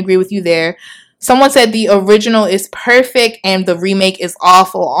I can agree with you there. Someone said the original is perfect and the remake is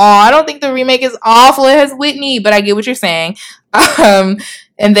awful. Oh, I don't think the remake is awful. It has Whitney, but I get what you're saying.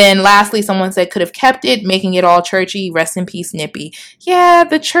 And then lastly, someone said could have kept it, making it all churchy. Rest in peace, Nippy. Yeah,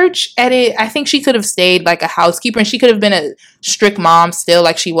 the church edit, I think she could have stayed like a housekeeper, and she could have been a strict mom still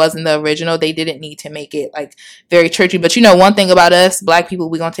like she was in the original. They didn't need to make it like very churchy. But one thing about us, Black people,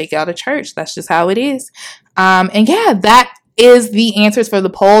 we're going to take you out of church. That's just how it is. And yeah, that is the answers for the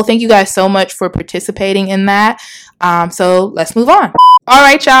poll. Thank you guys so much for participating in that. So let's move on. All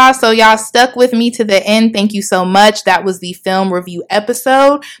right, y'all. So y'all stuck with me to the end. Thank you so much. That was the film review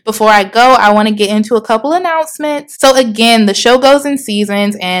episode. Before I go, I want to get into a couple announcements. So again, the show goes in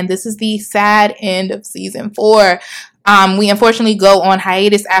seasons, and this is the sad end of season 4. We unfortunately go on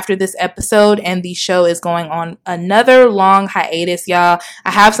hiatus after this episode, and the show is going on another long hiatus, y'all.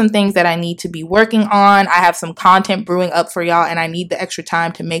 I have some things that I need to be working on. I have some content brewing up for y'all, and I need the extra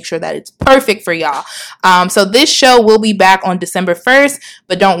time to make sure that it's perfect for y'all. So this show will be back on December 1st,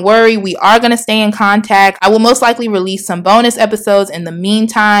 but don't worry, we are going to stay in contact. I will most likely release some bonus episodes in the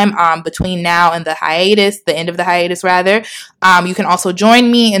meantime, between now and the end of the hiatus rather. You can also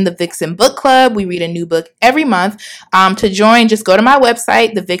join me in the Vixen Book Club. We read a new book every month. To join, just go to my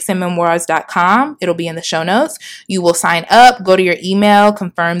website, thevixenmemoirs.com. It'll be in the show notes. You will sign up, go to your email,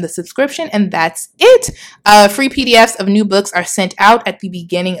 confirm the subscription, and that's it. Free PDFs of new books are sent out at the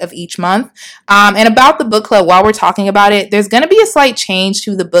beginning of each month. And about the book club, while we're talking about it, there's going to be a slight change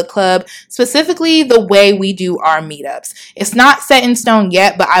to the book club, specifically the way we do our meetups. It's not set in stone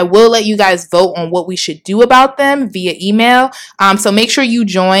yet, but I will let you guys vote on what we should do about them via email. So make sure you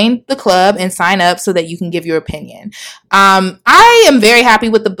join the club and sign up so that you can give your opinion. I am very happy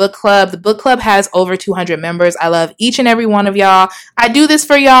with the book club. The book club has over 200 members. I love each and every one of y'all. I do this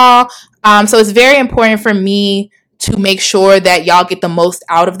for y'all. So it's very important for me to make sure that y'all get the most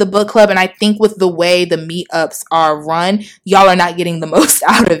out of the book club. And I think with the way the meetups are run, y'all are not getting the most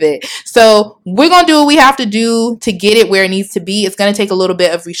out of it. So we're going to do what we have to do to get it where it needs to be. It's going to take a little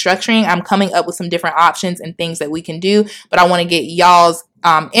bit of restructuring. I'm coming up with some different options and things that we can do, but I want to get y'all's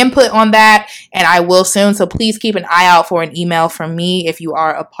input on that, and I will soon. So please keep an eye out for an email from me if you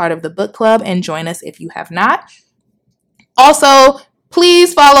are a part of the book club, and join us if you have not. Also,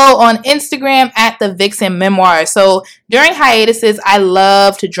 please follow on Instagram at the Vixen Memoirs. So during hiatuses, I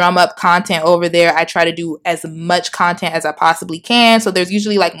love to drum up content over there. I try to do as much content as I possibly can. So there's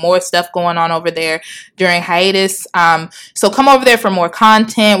usually like more stuff going on over there during hiatus. So come over there for more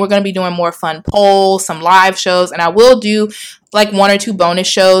content. We're going to be doing more fun polls, some live shows, and I will do like 1 or 2 bonus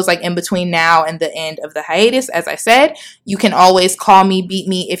shows like in between now and the end of the hiatus. As I said, you can always call me, beat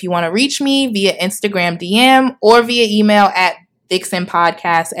me if you want to reach me via Instagram DM or via email at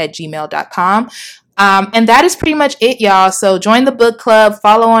vixenpodcast@gmail.com. And that is pretty much it, y'all. So join the book club,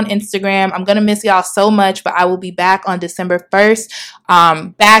 follow on Instagram. I'm going to miss y'all so much, but I will be back on December 1st.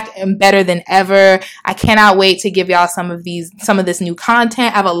 Back and better than ever. I cannot wait to give y'all some of this new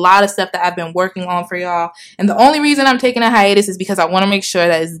content. I have a lot of stuff that I've been working on for y'all. And the only reason I'm taking a hiatus is because I want to make sure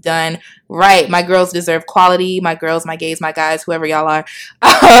that it's done right. My girls deserve quality. My girls, my gays, my guys, whoever y'all are.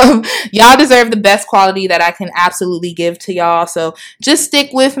 Y'all deserve the best quality that I can absolutely give to y'all. So just stick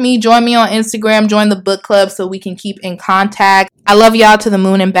with me. Join me on Instagram. Join the book club so we can keep in contact. I love y'all to the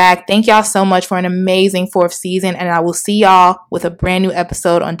moon and back. Thank y'all so much for an amazing 4th season. And I will see y'all with a brand new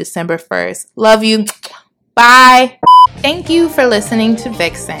episode on December 1st. Love you. Bye. Thank you for listening to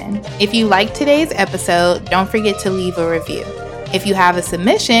Vixen. If you liked today's episode, don't forget to leave a review. If you have a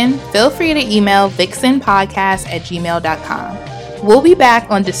submission, feel free to email vixenpodcast@gmail.com. We'll be back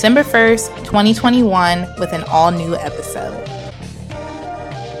on December 1st, 2021 with an all-new episode.